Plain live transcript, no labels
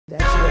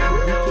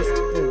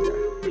weakest finger.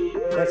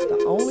 That's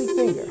the only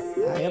finger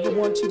I ever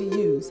want you to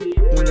use in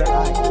your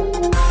eye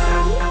area.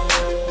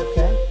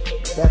 Okay?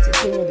 That's a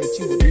finger that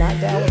you would not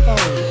dial a phone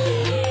with.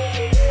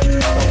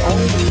 So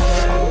only use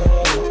that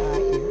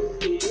finger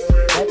in the eye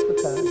area. That's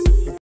because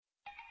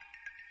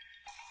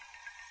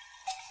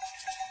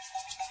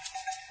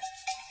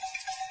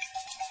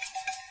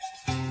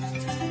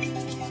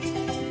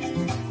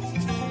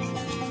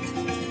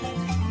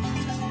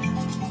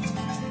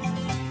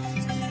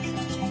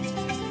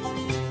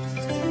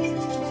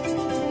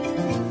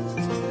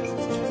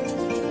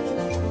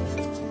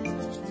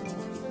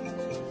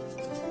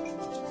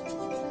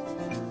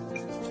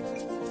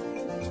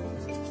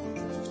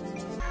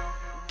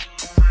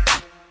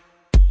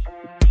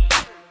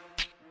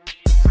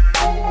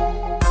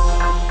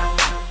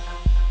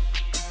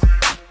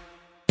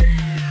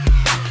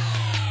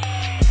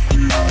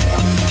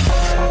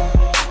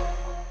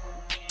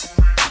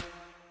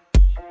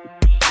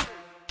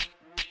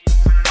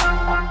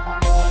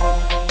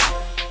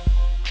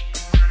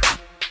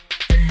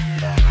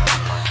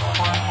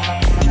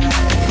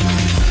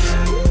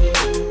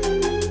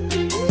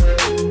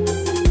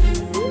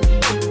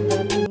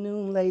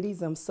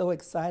ladies, I'm so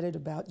excited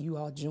about you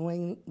all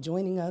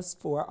joining us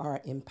for our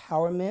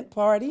empowerment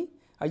party.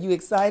 Are you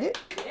excited?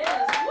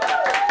 Yes.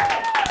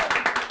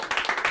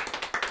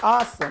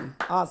 Awesome,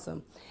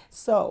 awesome.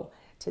 So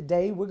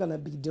today we're going to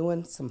be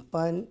doing some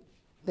fun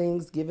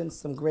things, giving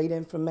some great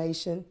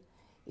information.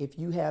 If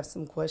you have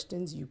some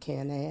questions, you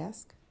can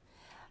ask.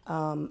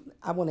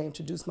 I want to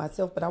introduce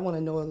myself, but I want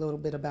to know a little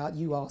bit about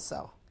you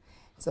also.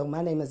 So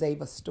my name is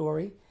Ava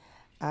Story.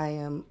 I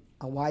am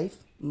a wife,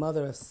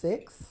 mother of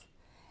 6.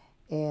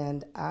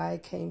 And I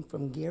came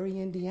from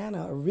Gary,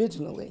 Indiana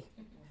originally,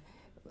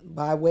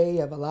 by way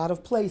of a lot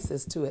of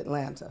places to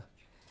Atlanta.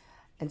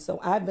 And so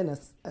I've been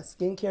a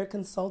skincare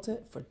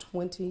consultant for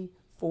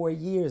 24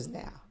 years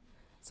now.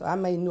 So I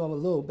may know a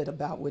little bit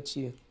about what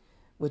you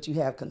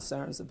have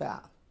concerns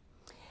about.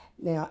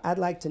 Now, I'd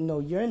like to know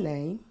your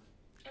name.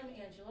 I'm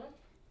Angela.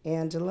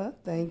 Angela,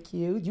 thank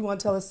you. You want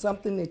to tell us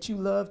something that you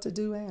love to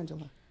do,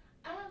 Angela?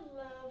 I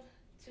love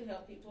to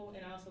help people,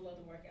 and I also love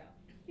to work out.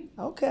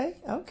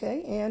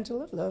 Okay.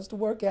 Angela loves to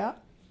work out.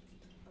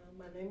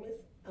 My name is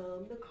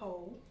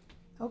Nicole.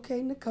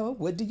 Okay, Nicole.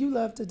 What do you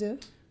love to do?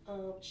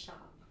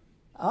 Shop.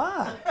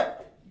 Ah,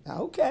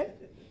 okay.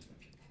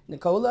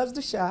 Nicole loves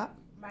to shop.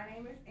 My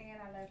name is Ann.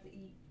 I love to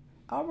eat.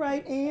 All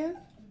right, Ann.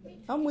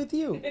 I'm with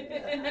you.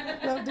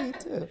 Love to eat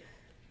too.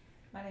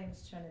 My name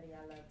is Trinity.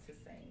 I love to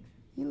sing.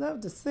 You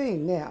love to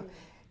sing. Now,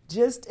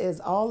 just as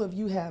all of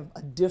you have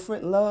a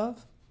different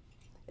love,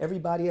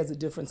 everybody has a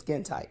different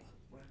skin type.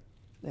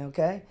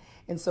 Okay?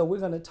 And so we're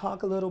going to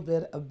talk a little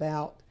bit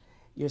about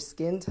your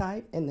skin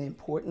type and the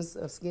importance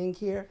of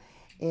skincare.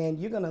 And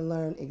you're going to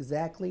learn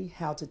exactly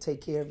how to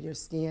take care of your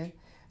skin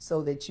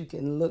so that you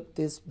can look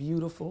this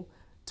beautiful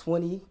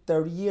 20,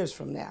 30 years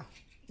from now.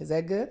 Is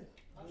that good?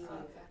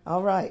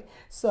 All right.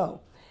 So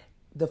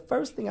the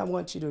first thing I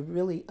want you to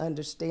really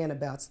understand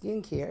about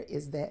skincare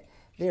is that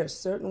there are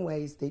certain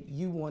ways that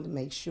you want to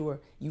make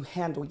sure you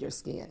handle your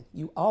skin.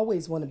 You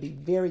always want to be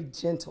very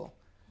gentle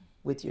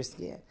with your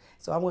skin.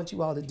 So I want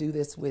you all to do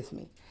this with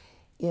me.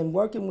 In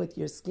working with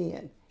your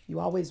skin, you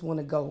always want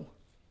to go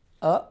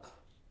up.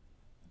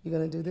 You're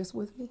going to do this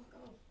with me?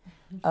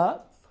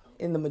 Up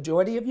in the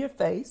majority of your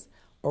face,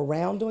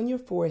 around on your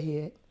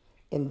forehead,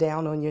 and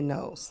down on your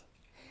nose.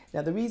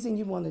 Now, the reason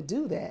you want to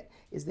do that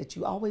is that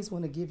you always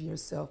want to give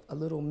yourself a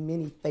little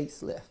mini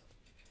facelift,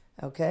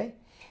 okay?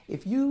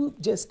 If you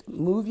just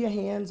move your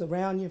hands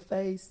around your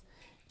face,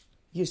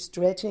 you're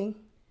stretching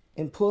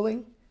and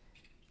pulling,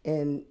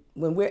 and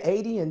when we're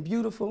 80 and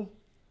beautiful,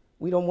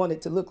 we don't want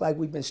it to look like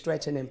we've been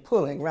stretching and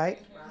pulling, right?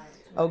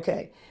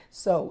 Okay,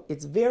 so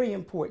it's very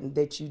important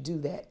that you do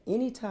that.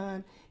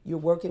 Anytime you're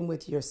working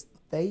with your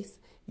face,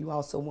 you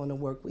also want to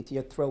work with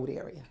your throat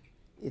area.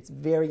 It's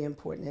very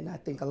important, and I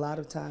think a lot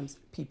of times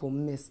people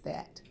miss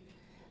that.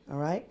 All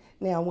right?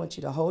 Now I want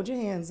you to hold your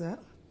hands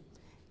up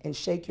and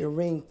shake your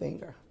ring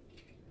finger.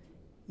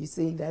 You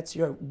see, that's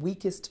your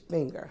weakest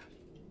finger.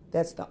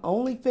 That's the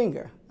only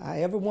finger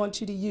I ever want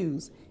you to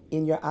use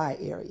in your eye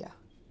area.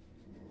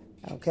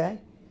 Okay?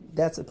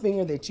 That's a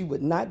finger that you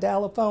would not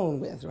dial a phone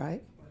with,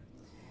 right?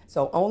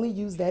 So only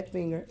use that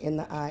finger in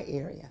the eye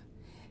area.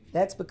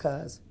 That's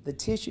because the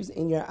tissues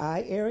in your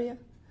eye area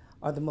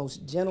are the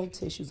most gentle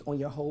tissues on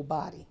your whole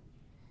body.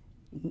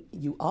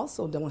 You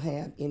also don't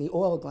have any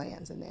oil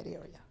glands in that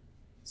area.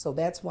 So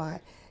that's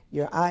why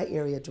your eye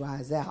area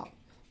dries out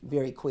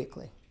very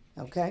quickly,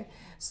 okay?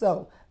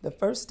 So the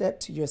first step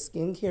to your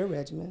skincare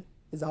regimen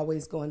is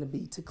always going to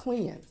be to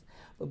cleanse.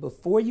 But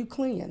before you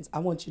cleanse, I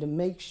want you to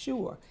make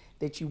sure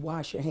that you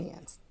wash your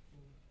hands,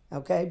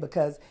 okay?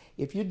 Because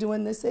if you're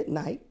doing this at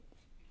night,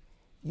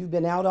 you've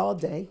been out all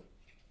day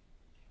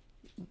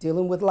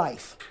dealing with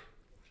life.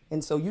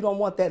 And so you don't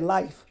want that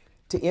life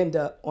to end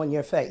up on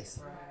your face,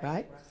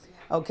 right?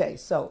 Okay,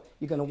 so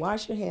you're going to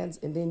wash your hands,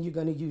 and then you're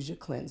going to use your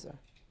cleanser.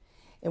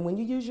 And when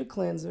you use your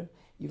cleanser,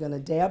 you're going to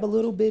dab a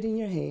little bit in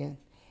your hand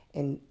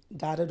and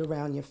dot it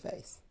around your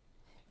face.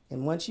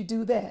 And once you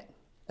do that,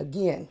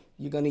 again,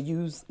 you're going to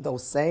use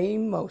those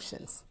same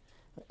motions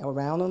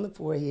around on the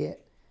forehead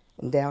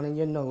and down in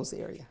your nose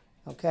area,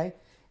 okay?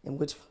 And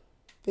which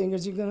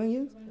fingers you're going to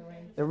use?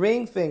 The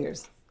ring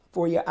fingers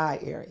for your eye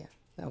area,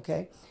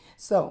 okay?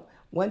 So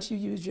once you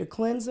use your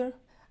cleanser,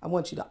 I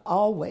want you to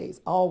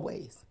always,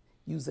 always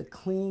use a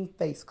clean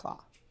face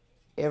cloth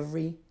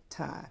every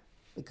time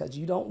because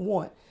you don't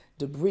want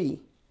debris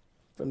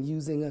from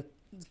using a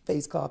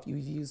face cloth you've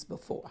used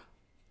before.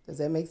 Does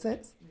that make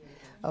sense?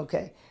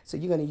 Okay, so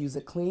you're going to use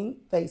a clean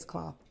face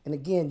cloth, and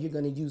again, you're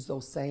going to use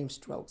those same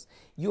strokes.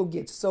 You'll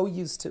get so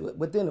used to it.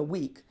 Within a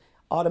week,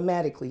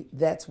 automatically,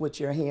 that's what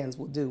your hands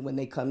will do when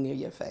they come near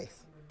your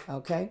face,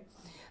 okay?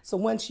 So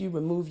once you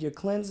remove your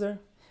cleanser,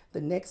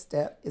 the next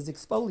step is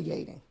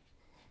exfoliating.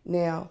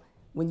 Now,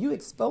 when you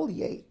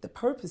exfoliate, the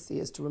purpose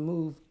is to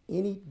remove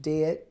any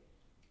dead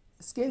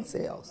skin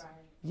cells.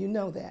 You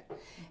know that.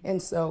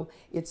 And so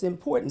it's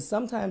important.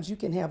 Sometimes you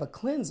can have a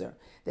cleanser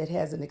that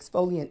has an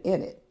exfoliant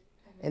in it.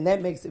 And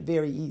that makes it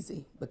very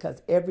easy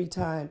because every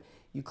time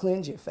you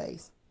cleanse your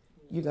face,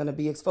 you're going to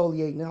be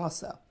exfoliating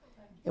also.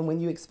 And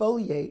when you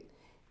exfoliate,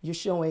 you're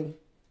showing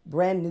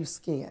brand new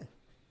skin.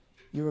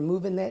 You're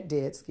removing that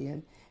dead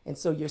skin. And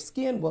so your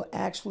skin will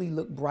actually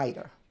look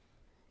brighter.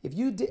 If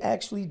you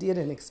actually did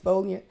an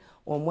exfoliant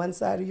on one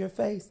side of your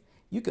face,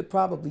 you could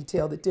probably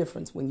tell the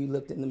difference when you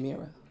looked in the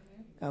mirror.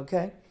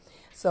 Okay?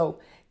 So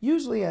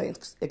usually an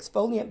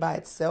exfoliant by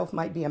itself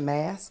might be a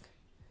mask.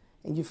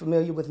 And you're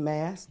familiar with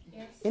masks?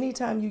 Yes.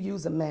 Anytime you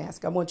use a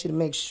mask, I want you to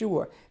make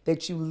sure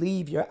that you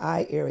leave your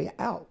eye area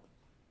out,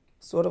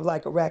 sort of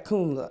like a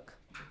raccoon look,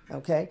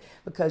 okay?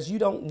 Because you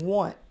don't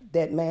want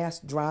that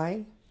mask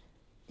drying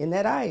in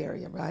that eye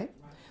area, right?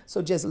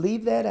 So just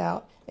leave that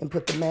out and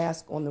put the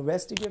mask on the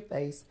rest of your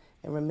face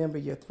and remember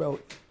your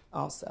throat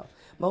also.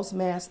 Most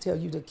masks tell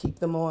you to keep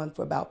them on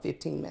for about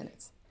 15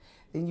 minutes.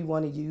 Then you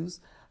want to use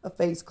a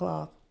face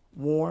cloth,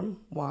 warm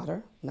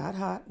water, not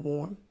hot,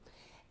 warm,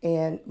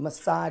 and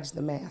massage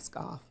the mask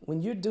off.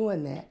 When you're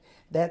doing that,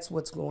 that's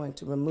what's going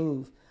to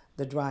remove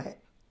the dry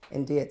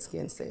and dead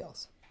skin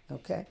cells,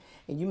 okay?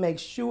 And you make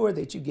sure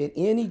that you get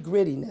any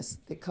grittiness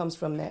that comes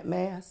from that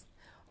mask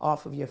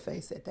off of your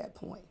face at that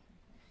point.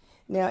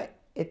 Now,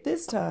 at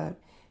this time,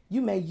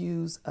 you may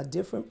use a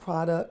different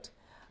product,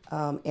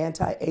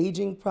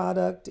 anti-aging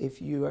product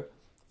if you're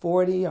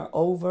 40 or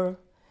over,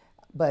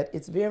 but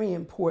it's very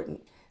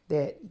important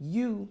that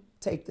you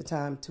take the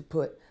time to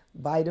put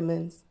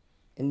vitamins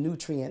and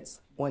nutrients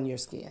on your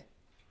skin,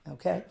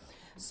 okay?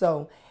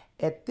 So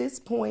at this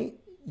point,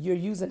 you're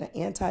using an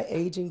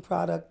anti-aging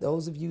product.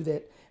 Those of you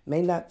that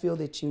may not feel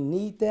that you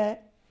need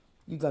that,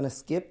 you're gonna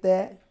skip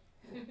that.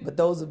 But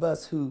those of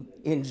us who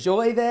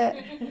enjoy that,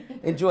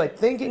 enjoy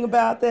thinking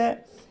about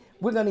that,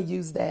 we're gonna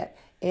use that.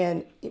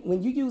 And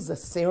when you use a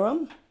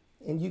serum,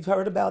 and you've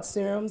heard about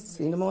serums,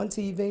 seen them on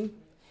TV,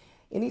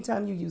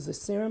 anytime you use a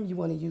serum, you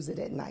wanna use it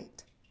at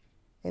night.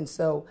 And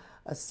so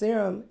a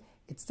serum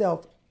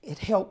itself, it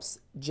helps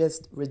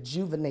just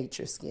rejuvenate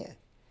your skin.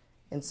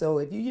 And so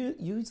if you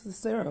use the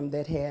serum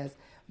that has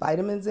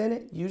vitamins in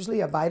it, usually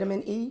a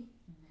vitamin E,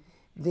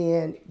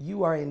 then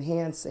you are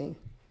enhancing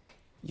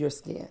your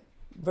skin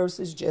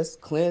versus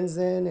just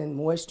cleansing and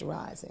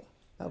moisturizing.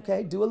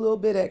 Okay, do a little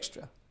bit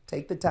extra.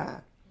 Take the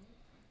time.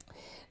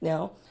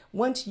 Now,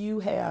 once you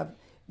have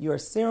your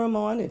serum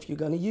on, if you're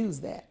going to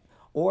use that,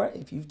 or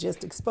if you've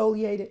just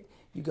exfoliated,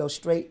 you go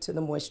straight to the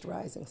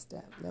moisturizing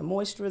step. Now,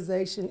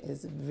 moisturization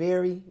is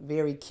very,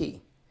 very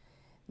key.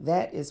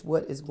 That is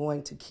what is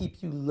going to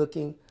keep you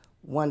looking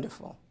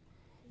wonderful.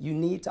 You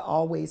need to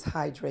always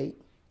hydrate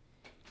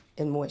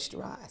and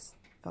moisturize,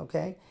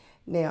 okay?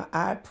 Now,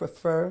 I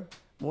prefer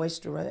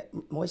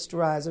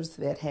moisturizers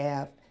that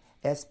have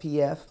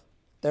SPF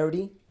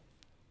 30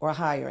 or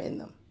higher in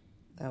them,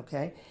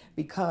 okay?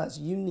 Because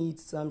you need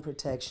sun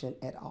protection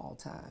at all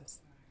times.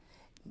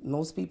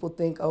 Most people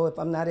think, oh, if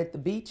I'm not at the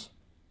beach,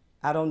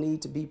 I don't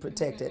need to be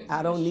protected.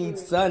 I don't need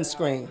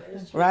sunscreen,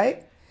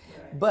 right?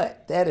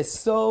 But that is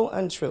so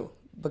untrue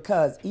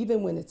because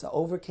even when it's an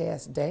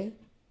overcast day,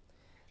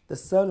 the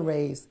sun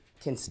rays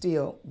can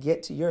still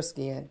get to your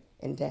skin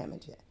and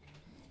damage it.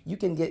 You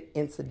can get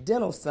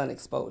incidental sun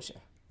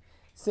exposure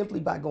simply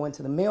by going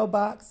to the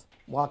mailbox,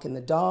 walking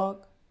the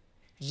dog,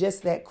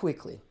 just that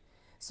quickly.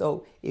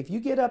 So if you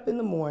get up in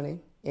the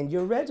morning, and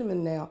your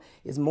regimen now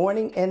is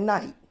morning and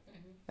night,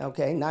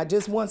 okay, not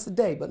just once a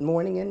day, but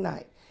morning and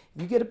night.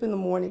 If you get up in the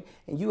morning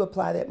and you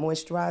apply that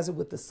moisturizer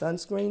with the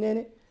sunscreen in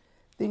it,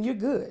 then you're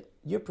good.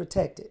 You're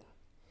protected.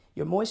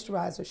 Your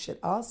moisturizer should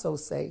also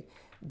say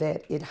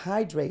that it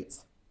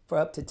hydrates for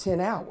up to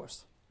 10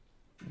 hours.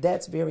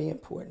 That's very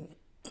important.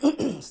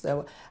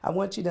 So I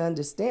want you to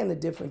understand the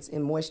difference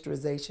in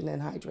moisturization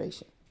and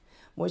hydration.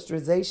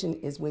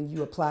 Moisturization is when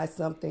you apply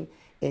something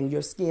and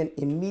your skin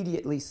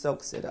immediately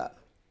soaks it up.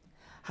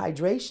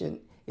 Hydration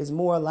is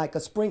more like a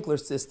sprinkler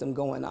system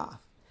going off.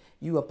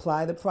 You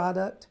apply the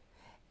product,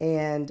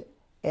 and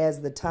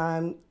as the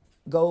time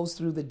goes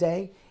through the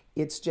day,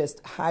 it's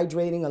just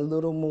hydrating a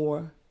little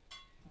more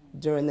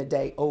during the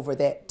day over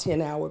that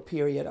 10-hour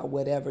period or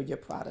whatever your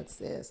product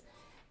says.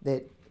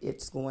 that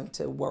it's going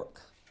to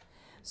work.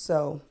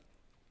 So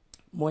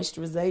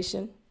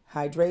moisturization,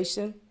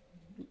 hydration,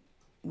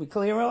 we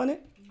clear on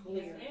it?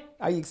 Yes, ma'am.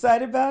 Are you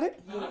excited about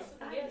it? Yes.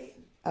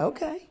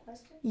 Okay.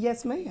 Question?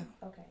 Yes, ma'am.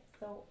 Okay,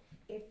 so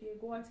if you're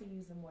going to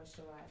use a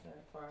moisturizer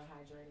for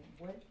hydrating,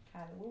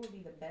 what would be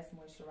the best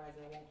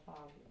moisturizer that won't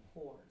clog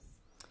your pores?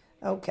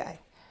 Okay.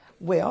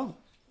 Well,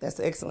 that's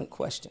an excellent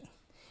question.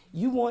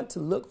 You want to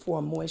look for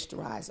a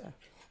moisturizer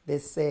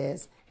that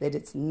says that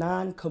it's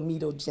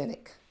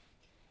non-comedogenic.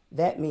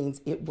 That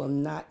means it will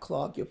not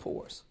clog your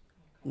pores.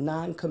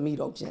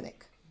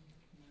 Non-comedogenic.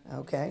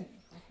 Okay?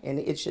 And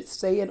it should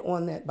say it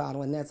on that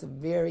bottle, and that's a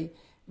very,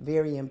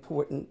 very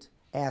important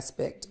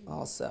aspect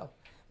also.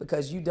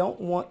 Because you don't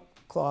want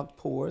clogged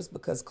pores,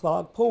 because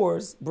clogged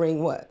pores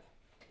bring what?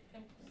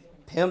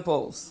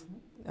 Pimples.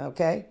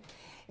 Okay?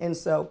 And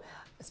so,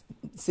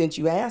 since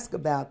you ask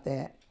about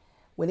that,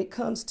 when it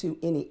comes to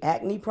any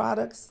acne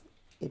products,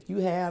 if you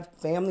have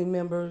family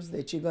members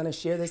that you're going to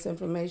share this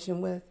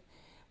information with,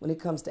 when it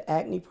comes to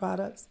acne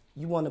products,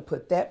 you want to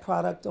put that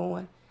product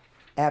on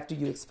after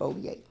you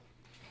exfoliate.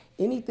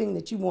 Anything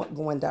that you want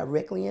going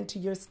directly into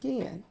your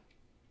skin,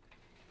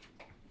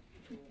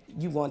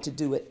 you want to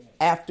do it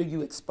after you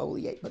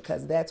exfoliate,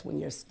 because that's when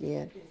your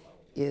skin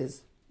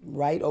is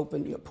right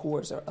open, your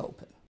pores are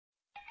open.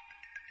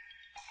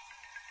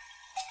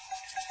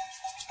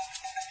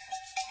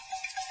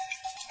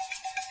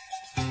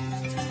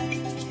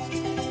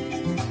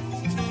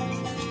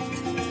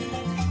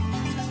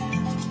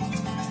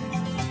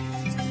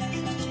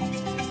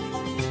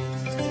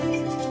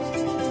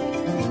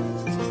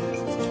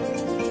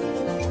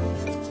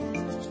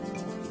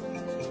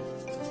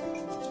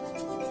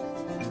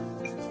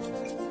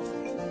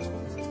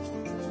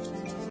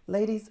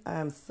 Ladies,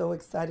 I'm so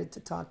excited to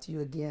talk to you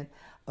again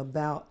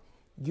about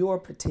your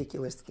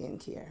particular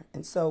skincare.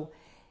 And so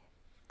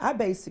I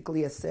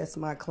basically assess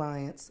my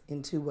clients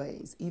in two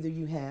ways. Either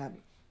you have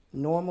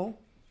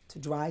normal to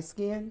dry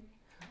skin,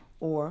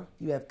 or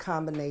you have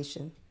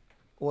combination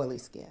oily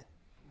skin.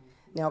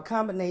 Now,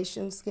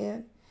 combination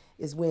skin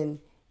is when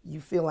you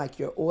feel like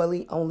you're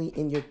oily only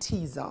in your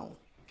T-zone,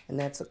 and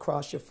that's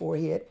across your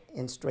forehead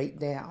and straight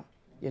down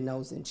your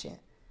nose and chin.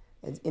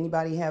 Does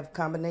anybody have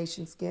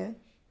combination skin?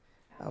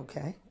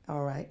 Okay,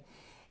 all right.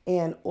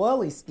 And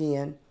oily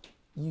skin,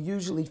 you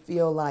usually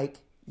feel like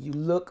you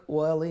look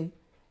oily.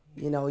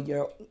 You know,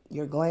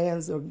 your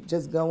glands are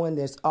just going.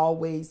 There's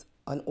always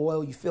an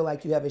oil. You feel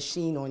like you have a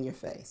sheen on your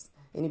face.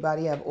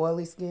 Anybody have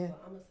oily skin?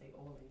 I'm gonna say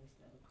oily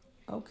instead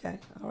of. Okay,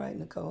 all right.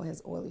 Nicole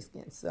has oily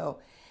skin. So,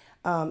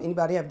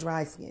 anybody have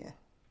dry skin?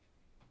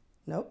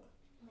 Nope.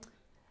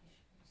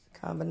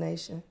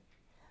 Combination.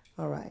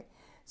 All right.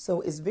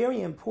 So it's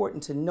very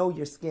important to know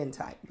your skin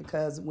type,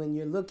 because when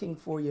you're looking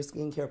for your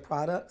skincare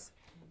products,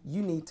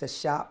 you need to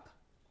shop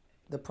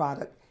the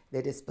product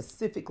that is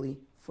specifically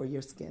for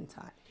your skin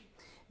type.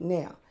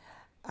 Now,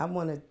 I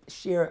want to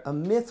share a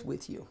myth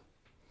with you.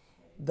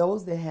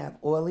 Those that have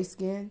oily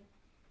skin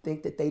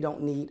think that they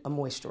don't need a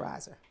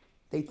moisturizer.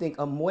 They think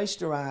a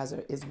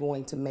moisturizer is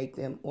going to make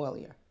them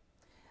oilier.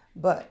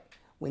 But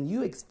when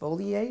you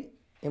exfoliate,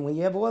 and when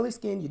you have oily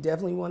skin, you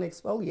definitely want to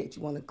exfoliate.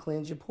 You want to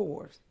cleanse your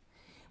pores.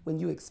 When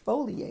you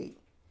exfoliate,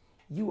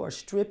 you are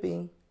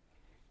stripping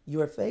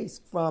your face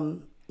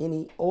from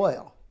any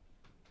oil.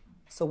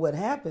 So what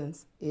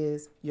happens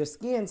is your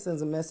skin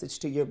sends a message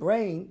to your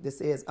brain that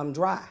says, I'm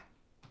dry.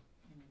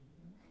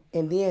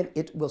 And then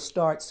it will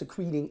start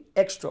secreting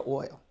extra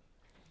oil.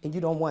 And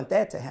you don't want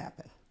that to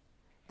happen.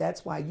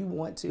 That's why you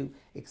want to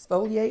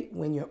exfoliate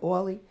when you're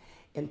oily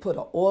and put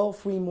an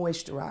oil-free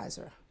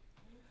moisturizer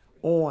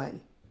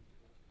on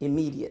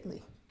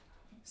immediately,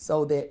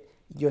 so that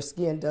your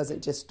skin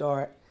doesn't just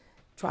start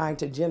trying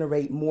to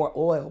generate more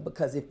oil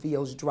because it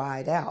feels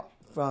dried out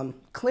from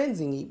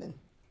cleansing even.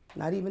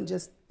 Not even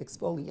just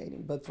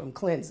exfoliating, but from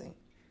cleansing.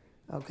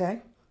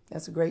 Okay?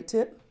 That's a great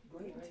tip?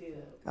 Great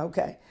tip.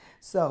 Okay.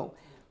 So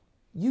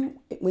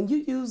when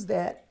you use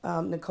that,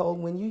 Nicole,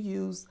 when you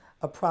use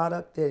a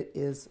product that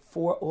is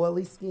for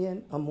oily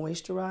skin, a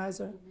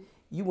moisturizer,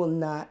 you will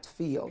not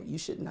feel, you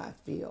should not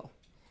feel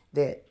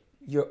that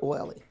you're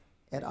oily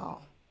at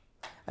all.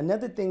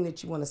 Another thing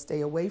that you want to stay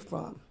away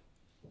from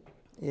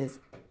is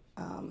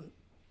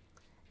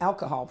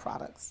alcohol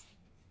products,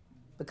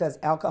 because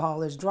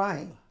alcohol is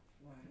drying.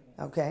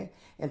 Okay?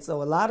 And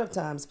so a lot of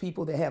times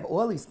people that have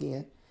oily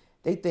skin,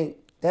 they think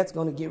that's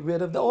going to get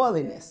rid of the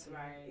oiliness.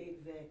 Right.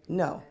 Exactly.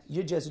 No,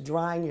 you're just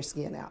drying your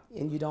skin out,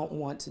 and you don't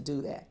want to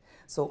do that.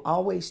 So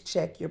always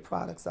check your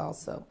products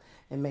also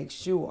and make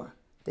sure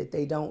that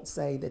they don't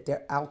say that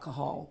they're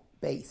alcohol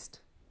based.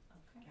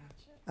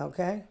 Gotcha.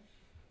 Okay?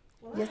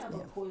 Well, Yes, I have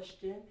ma'am. a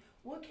question.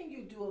 What can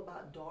you do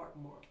about dark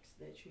marks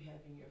that you have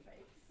in your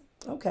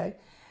face? Okay.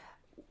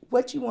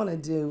 What you want to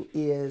do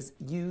is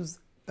use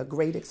a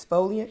great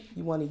exfoliant.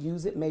 You want to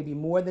use it maybe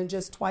more than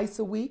just twice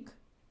a week,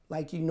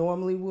 like you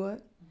normally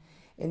would.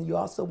 And you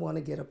also want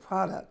to get a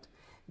product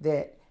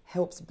that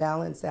helps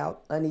balance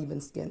out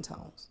uneven skin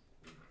tones.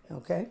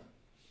 Okay?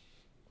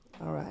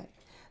 All right.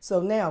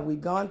 So now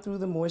we've gone through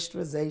the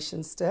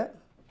moisturization step,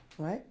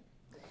 right?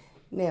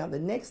 Now, the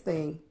next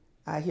thing,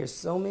 I hear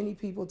so many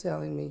people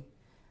telling me,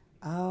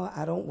 oh,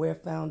 I don't wear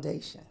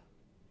foundation.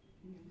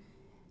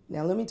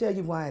 Now, let me tell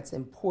you why it's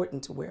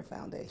important to wear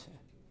foundation.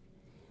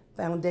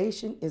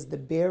 Foundation is the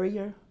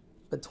barrier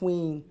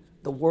between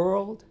the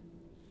world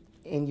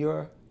and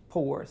your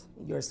pores,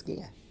 your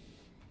skin.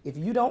 If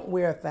you don't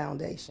wear a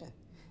foundation,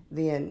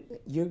 then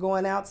you're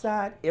going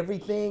outside,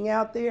 everything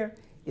out there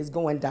is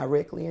going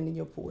directly into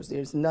your pores.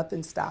 There's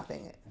nothing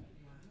stopping it.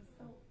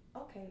 So,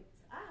 okay,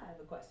 so I have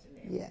a question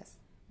there. Yes.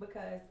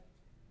 Because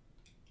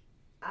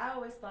I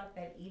always thought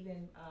that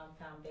even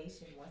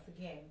foundation, once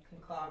again, can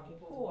clog your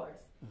pores.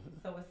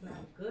 So it's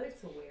not good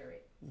to wear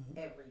it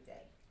every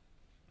day.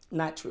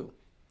 Not true.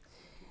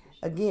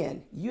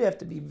 Again, you have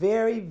to be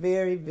very,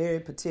 very, very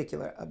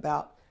particular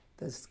about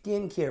the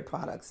skincare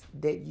products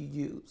that you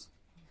use.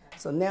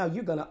 So now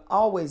you're going to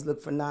always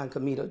look for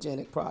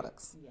non-comedogenic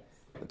products Yes.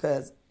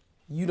 because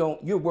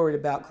you're worried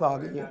about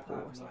clogging your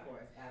pores.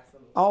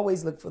 Absolutely.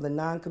 Always look for the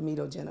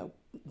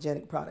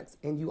non-comedogenic products.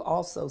 And you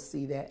also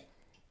see that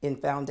in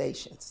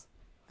foundations.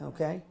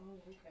 Okay?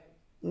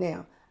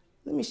 Now,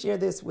 let me share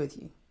this with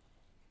you.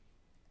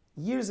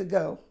 Years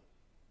ago,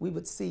 we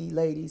would see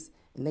ladies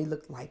and they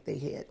looked like they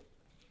had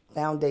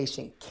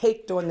foundation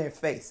caked on their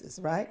faces,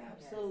 right?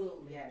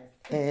 Absolutely. Yes.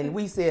 And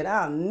we said,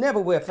 I'll never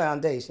wear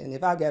foundation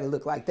if I got to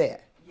look like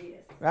that,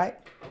 Yes. right?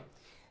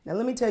 Now,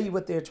 let me tell you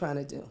what they're trying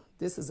to do.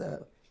 This is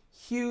a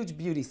huge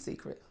beauty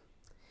secret.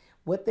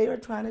 What they were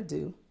trying to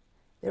do,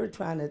 they were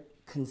trying to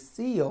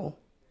conceal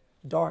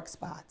dark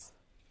spots.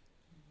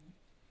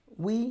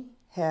 We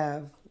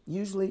have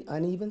usually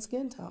uneven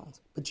skin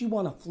tones, but you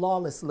want a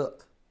flawless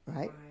look,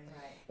 right?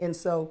 Right. And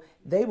so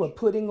they were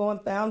putting on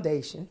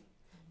foundation.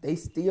 They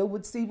still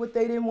would see what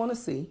they didn't want to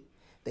see.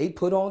 They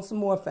put on some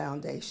more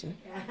foundation.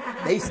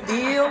 They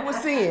still were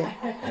seeing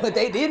what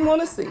they didn't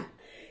want to see.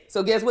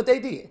 So guess what they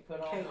did?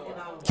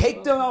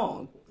 Caked it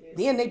on.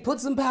 Then they put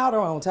some powder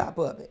on top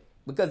of it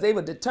because they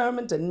were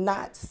determined to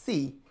not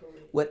see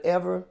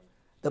whatever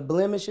the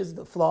blemishes,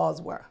 the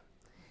flaws were.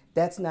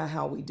 That's not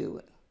how we do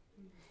it.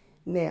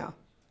 Now,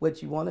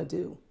 what you want to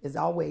do is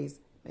always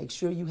make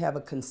sure you have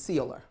a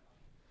concealer.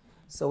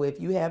 So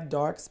if you have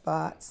dark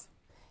spots,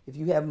 if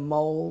you have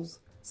moles,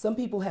 some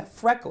people have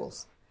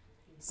freckles.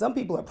 Some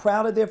people are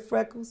proud of their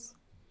freckles.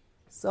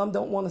 Some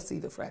don't want to see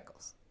the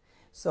freckles.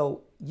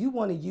 So you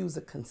want to use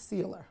a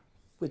concealer,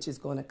 which is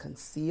going to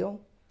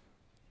conceal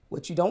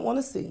what you don't want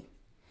to see,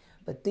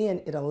 but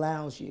then it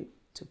allows you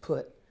to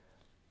put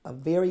a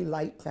very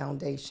light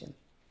foundation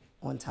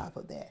on top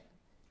of that.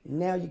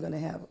 Now you're going to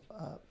have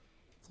a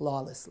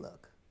flawless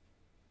look.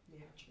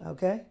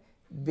 Okay?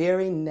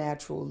 Very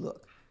natural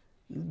look.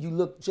 You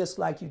look just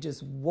like you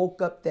just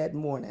woke up that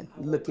morning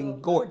looking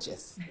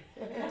gorgeous.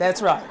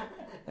 That's right.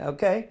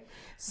 Okay?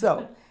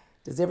 So,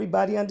 does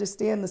everybody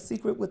understand the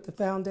secret with the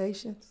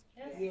foundations?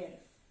 Yes.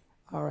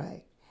 All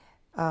right.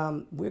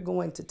 We're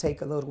going to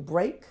take a little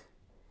break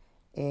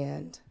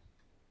and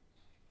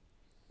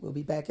we'll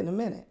be back in a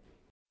minute.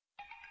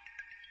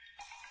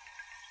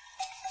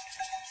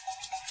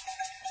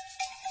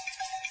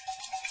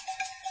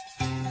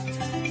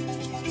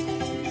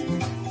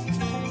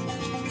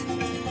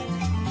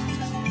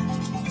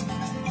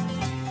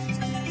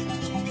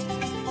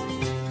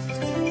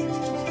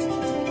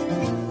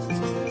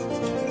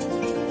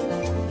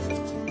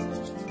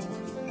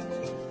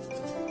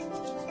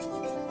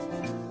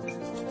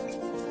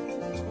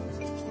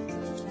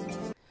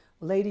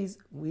 Ladies,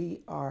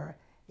 we are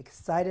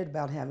excited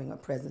about having a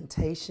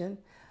presentation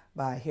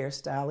by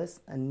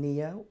hairstylist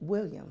Ania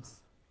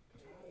Williams.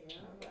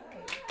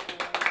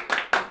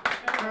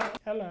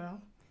 Hello,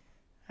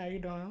 how you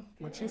doing?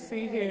 What you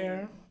see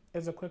here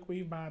is a quick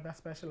weave bob I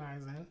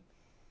specialize in.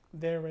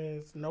 There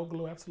is no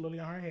glue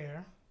absolutely on her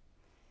hair.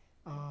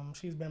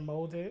 She's been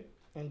molded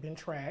and been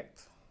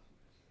tracked.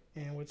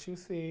 And what you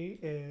see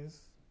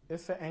is,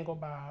 it's an angle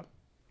bob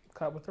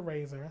cut with a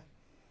razor,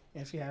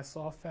 and she has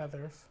soft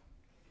feathers.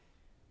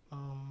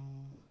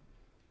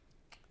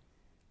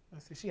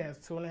 Let's see, she has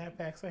 2.5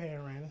 packs of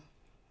hair in,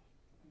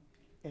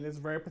 and it's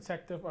very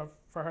protective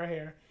for her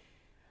hair.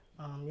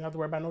 You don't have to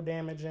worry about no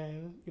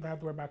damaging. You don't have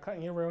to worry about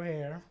cutting your real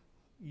hair.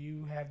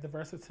 You have the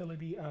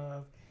versatility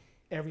of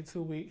every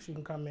 2 weeks you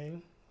can come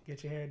in,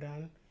 get your hair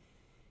done.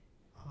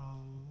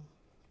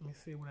 Let me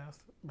see what else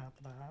about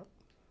the bob.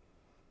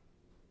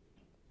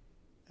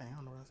 I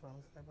don't know what else I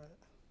want to say about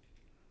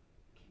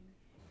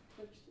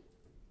it.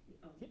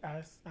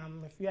 Yes,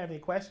 if you have any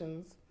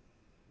questions.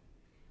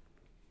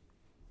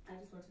 I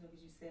just want to know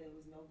because you said it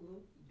was no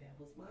glue. That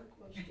was my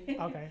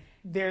question. Okay.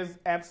 There's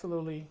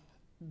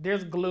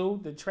glue.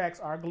 The tracks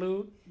are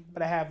glued,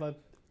 but I have a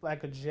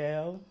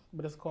gel,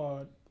 but it's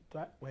called,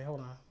 wait,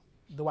 hold on.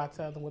 Do I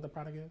tell them what the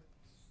product is?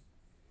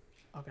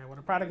 Okay, well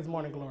the product is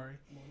Morning Glory.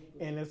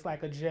 And it's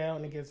like a gel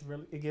and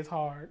it gets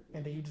hard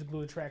and then you just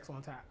glue the tracks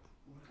on top.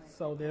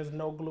 So there's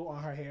no glue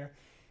on her hair.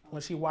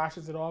 When she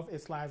washes it off,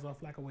 it slides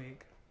off like a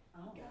wig.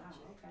 Oh, wow,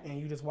 okay. And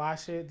you just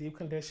wash it, deep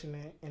condition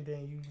it, and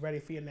then you're ready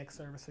for your next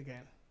service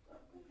again.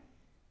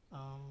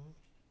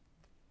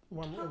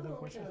 One How other long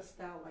question. can a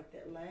style like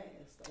that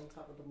last on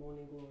top of the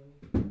morning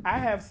glory? I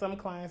have some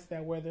clients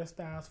that wear their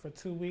styles for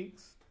 2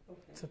 weeks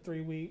Okay. to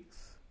 3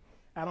 weeks.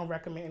 I don't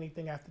recommend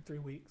anything after 3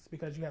 weeks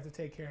because you have to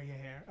take care of your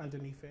hair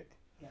underneath it.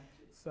 Gotcha.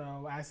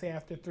 So I say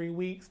after 3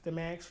 weeks, the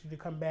max, you to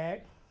come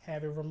back,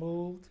 have it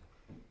removed,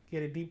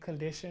 get it deep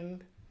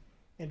conditioned,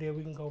 and then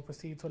we can go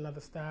proceed to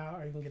another style,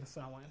 or you can get a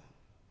sew-in.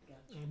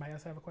 Gotcha. Anybody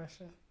else have a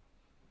question?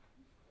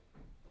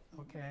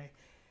 Okay.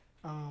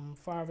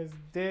 Far as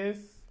this,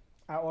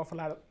 I offer a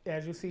lot of,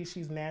 as you see,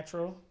 she's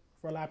natural.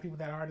 For a lot of people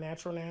that are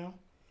natural now,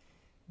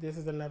 this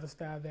is another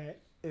style that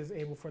is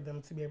able for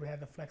them to be able to have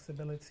the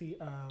flexibility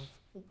of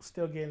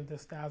still getting the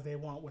styles they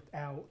want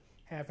without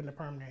having to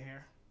perm their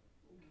hair.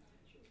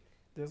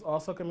 This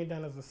also can be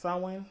done as a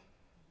sew-in,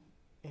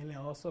 and it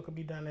also could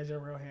be done as your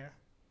real hair.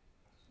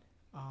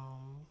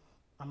 I'm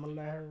gonna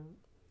let her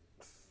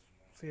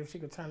see if she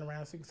could turn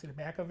around so you can see the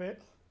back of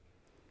it.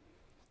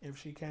 If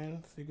she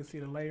can, so you can see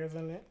the layers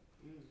in it.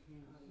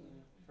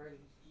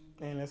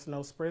 And there's no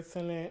spritz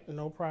in it,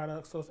 no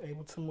product, so it's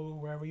able to move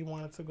wherever you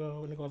want it to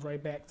go, and it goes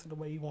right back to the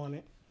way you want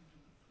it.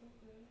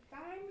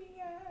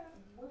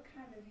 What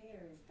kind of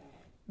hair is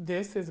that?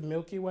 This is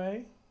Milky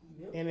Way,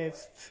 and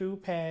it's 2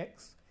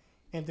 packs,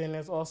 and then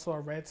there's also a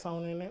red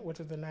tone in it,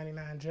 which is the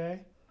 99J,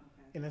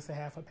 and it's a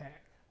half a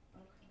pack.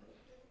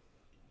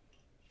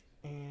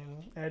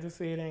 And as you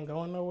see, it ain't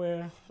going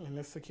nowhere, and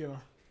it's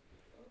secure.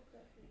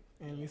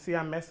 And you see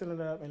I'm messing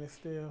it up, and it's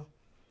still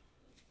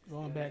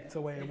going back to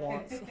where it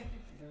wants.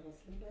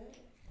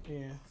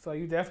 Yeah, so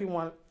you definitely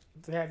want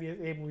to have your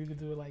able you can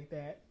do it like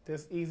that.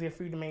 It's easier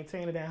for you to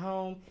maintain it at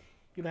home.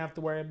 You don't have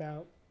to worry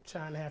about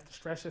trying to have to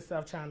stretch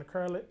yourself, trying to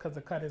curl it, because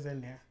the cut is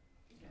in there.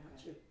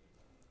 Gotcha.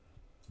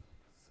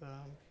 So,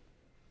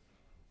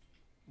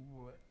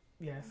 what?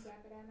 Yes. Wrap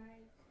it at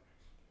night?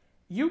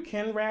 You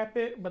can wrap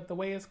it, but the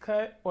way it's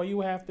cut, all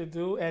you have to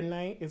do at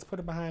night is put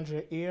it behind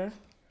your ear.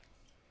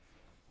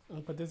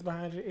 And put this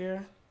behind your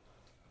ear.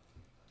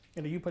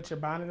 And then you put your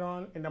bonnet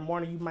on. In the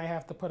morning, you might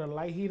have to put a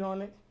light heat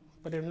on it.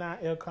 But if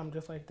not, it'll come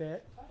just like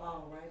that.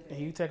 Fall right back. And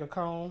you take a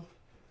comb,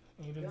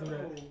 and you just do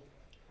that.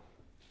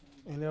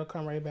 And they'll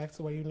come right back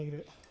to where you need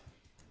it.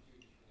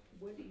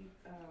 What do you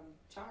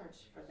charge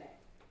for that?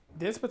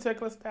 This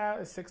particular style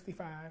is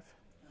 $65.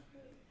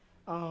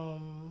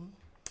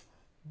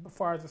 As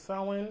far as the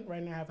sewing,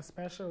 right now I have a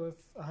special.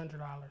 It's $100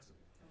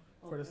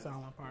 for the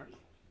sewing part,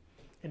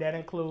 and that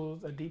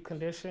includes a deep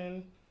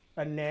condition,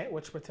 a net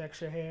which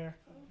protects your hair,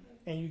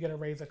 and you get a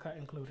razor cut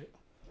included.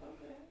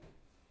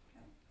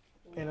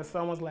 And the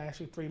sewings last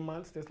you 3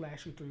 months. This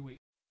lasts you 3 weeks.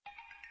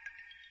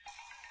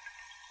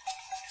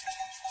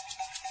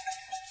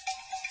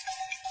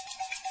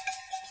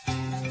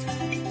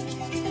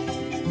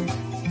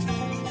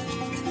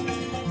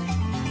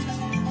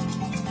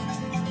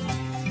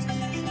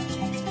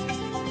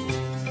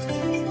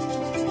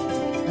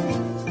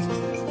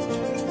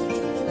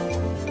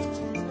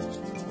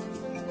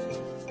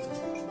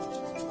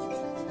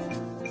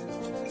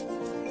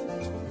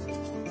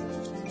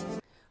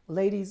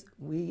 Ladies,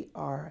 we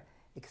are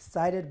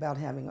excited about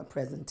having a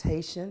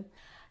presentation.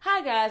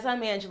 Hi guys,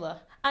 I'm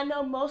Angela. I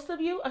know most of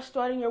you are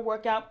starting your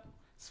workout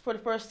for the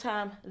first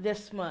time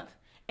this month,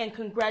 and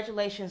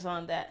congratulations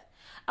on that.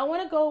 I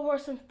want to go over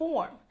some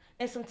form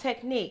and some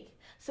technique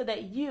so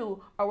that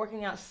you are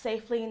working out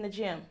safely in the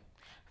gym.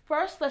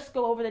 First, let's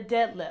go over the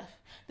deadlift.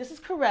 This is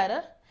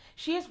Coretta.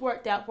 She has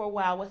worked out for a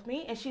while with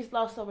me, and she's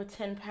lost over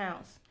 10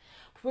 pounds.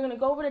 We're going to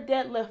go over the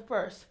deadlift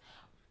first.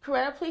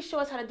 Coretta, please show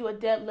us how to do a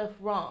deadlift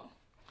wrong.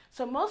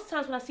 So most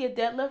times when I see a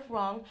deadlift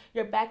wrong,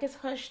 your back is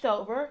hunched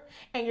over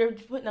and you're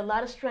putting a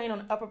lot of strain on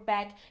the upper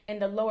back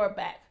and the lower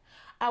back.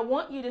 I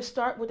want you to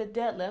start with a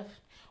deadlift,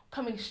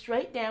 coming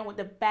straight down with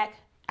the back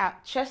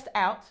out, chest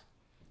out,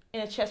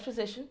 in a chest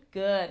position.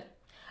 Good.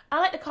 I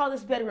like to call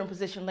this bedroom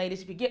position,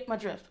 ladies, if you get my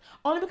drift.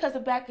 Only because the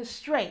back is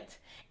straight,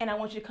 and I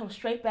want you to come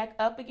straight back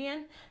up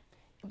again,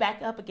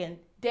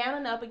 down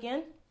and up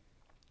again.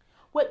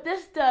 What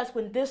this does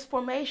with this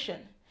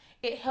formation,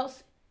 it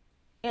helps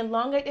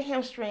elongate the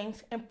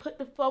hamstrings and put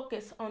the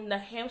focus on the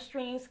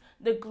hamstrings,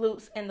 the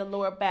glutes, and the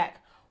lower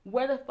back,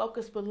 where the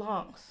focus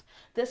belongs.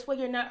 This way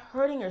you're not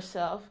hurting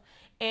yourself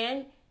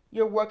and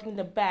you're working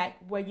the back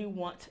where you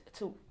want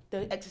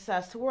the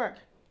exercise to work.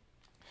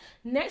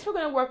 Next, we're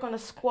going to work on a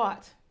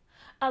squat.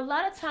 A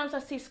lot of times I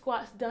see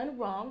squats done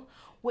wrong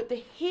with the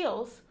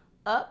heels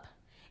up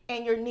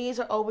and your knees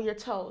are over your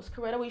toes.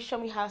 Coretta, will you show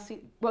me how I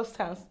see most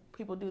times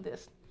people do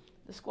this?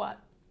 The squat.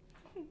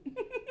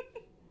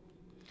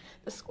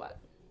 The squat.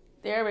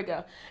 There we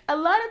go. A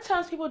lot of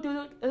times people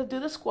do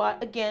the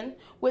squat, again,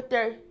 with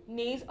their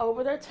knees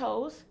over their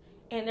toes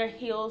and their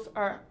heels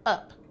are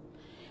up.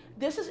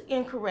 This is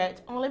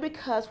incorrect only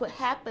because what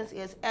happens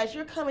is as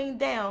you're coming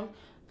down,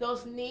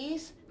 those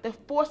knees, the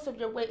force of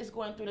your weight is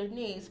going through the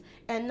knees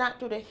and not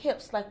through the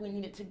hips like we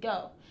need it to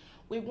go.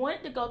 We want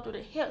it to go through the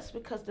hips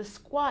because the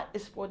squat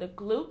is for the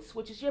glutes,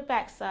 which is your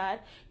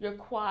backside, your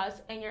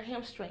quads, and your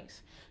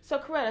hamstrings. So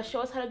Coretta,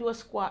 show us how to do a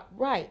squat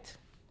right.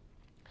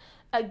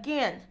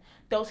 Again,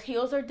 those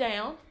heels are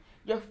down,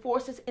 your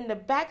force is in the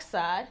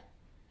backside,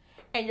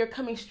 and you're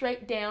coming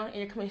straight down and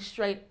you're coming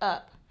straight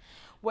up.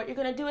 What you're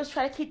going to do is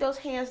try to keep those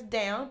hands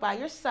down by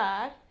your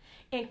side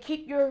and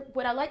keep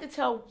what I like to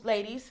tell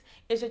ladies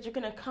is that you're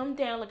going to come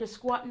down like you're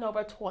squatting over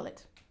a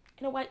toilet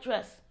in a white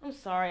dress. I'm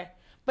sorry,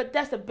 but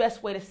that's the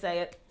best way to say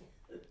it.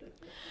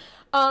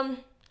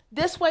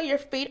 This way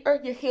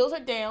your heels are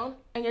down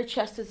and your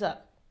chest is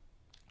up.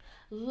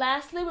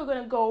 Lastly, we're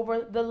going to go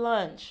over the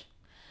lunge.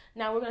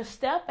 Now we're going to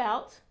step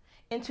out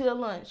into the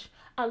lunge.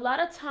 A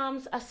lot of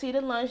times I see the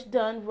lunge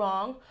done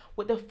wrong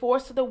with the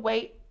force of the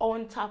weight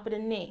on top of the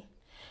knee.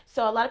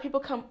 So a lot of people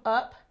come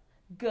up,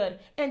 good,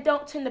 and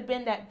don't tend to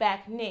bend that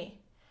back knee.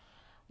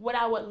 What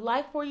I would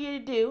like for you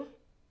to do,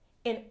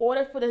 in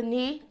order for the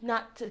knee,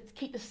 not to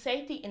keep the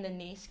safety in the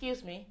knee,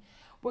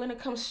 we're going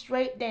to come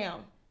straight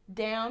down,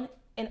 down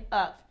and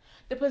up.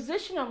 The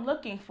position I'm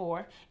looking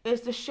for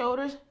is the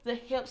shoulders, the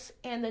hips,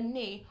 and the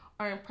knee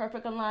are in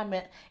perfect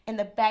alignment and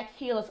the back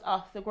heel is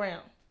off the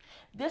ground.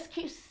 This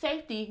keeps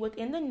safety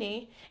within the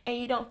knee and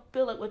you don't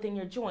feel it within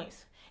your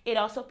joints. It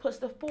also puts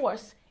the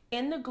force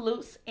in the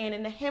glutes and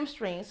in the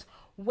hamstrings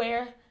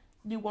where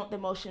you want the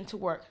motion to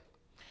work.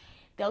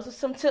 Those are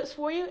some tips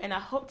for you, and I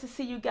hope to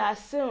see you guys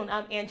soon.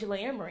 I'm Angela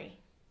Emery.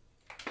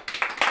 That's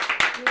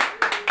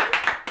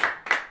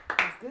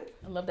good.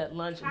 I love that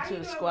lunge How into you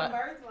the doing squat.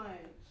 with birth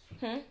lunge?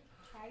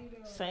 How you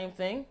doing? Same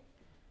thing.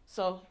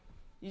 So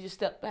you just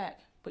step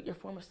back, but your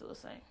form is still the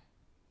same.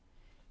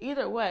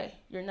 Either way,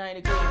 you're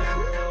 90 degrees.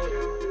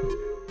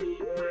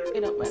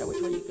 It don't matter which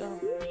way you go.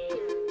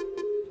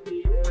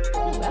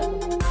 You're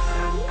welcome.